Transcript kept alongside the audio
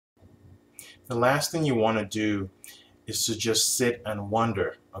the last thing you want to do is to just sit and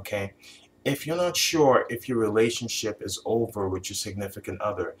wonder, okay? If you're not sure if your relationship is over with your significant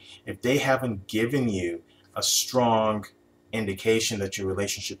other, if they haven't given you a strong indication that your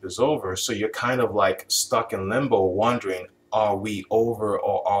relationship is over, so you're kind of like stuck in limbo wondering, are we over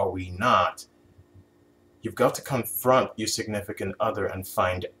or are we not? You've got to confront your significant other and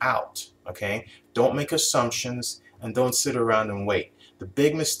find out, okay? Don't make assumptions and don't sit around and wait. The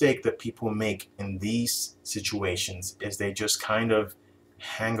big mistake that people make in these situations is they just kind of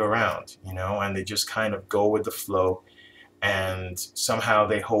hang around, and they just kind of go with the flow, and somehow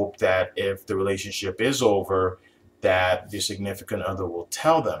they hope that if the relationship is over, that the significant other will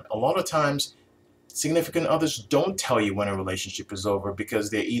tell them. A lot of times, significant others don't tell you when a relationship is over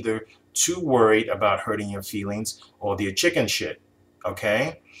because they're either too worried about hurting your feelings or they're chicken shit,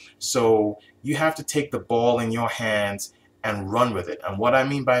 okay? So you have to take the ball in your hands and run with it. And what I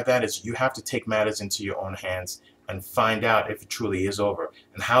mean by that is you have to take matters into your own hands and find out if it truly is over.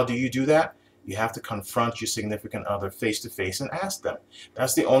 And how do you do that? You have to confront your significant other face to face and ask them.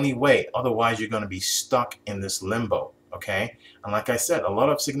 That's the only way. Otherwise, you're going to be stuck in this limbo, okay? And like I said, a lot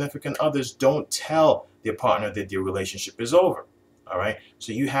of significant others don't tell their partner that their relationship is over, all right?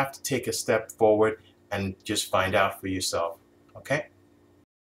 So you have to take a step forward and just find out for yourself, okay?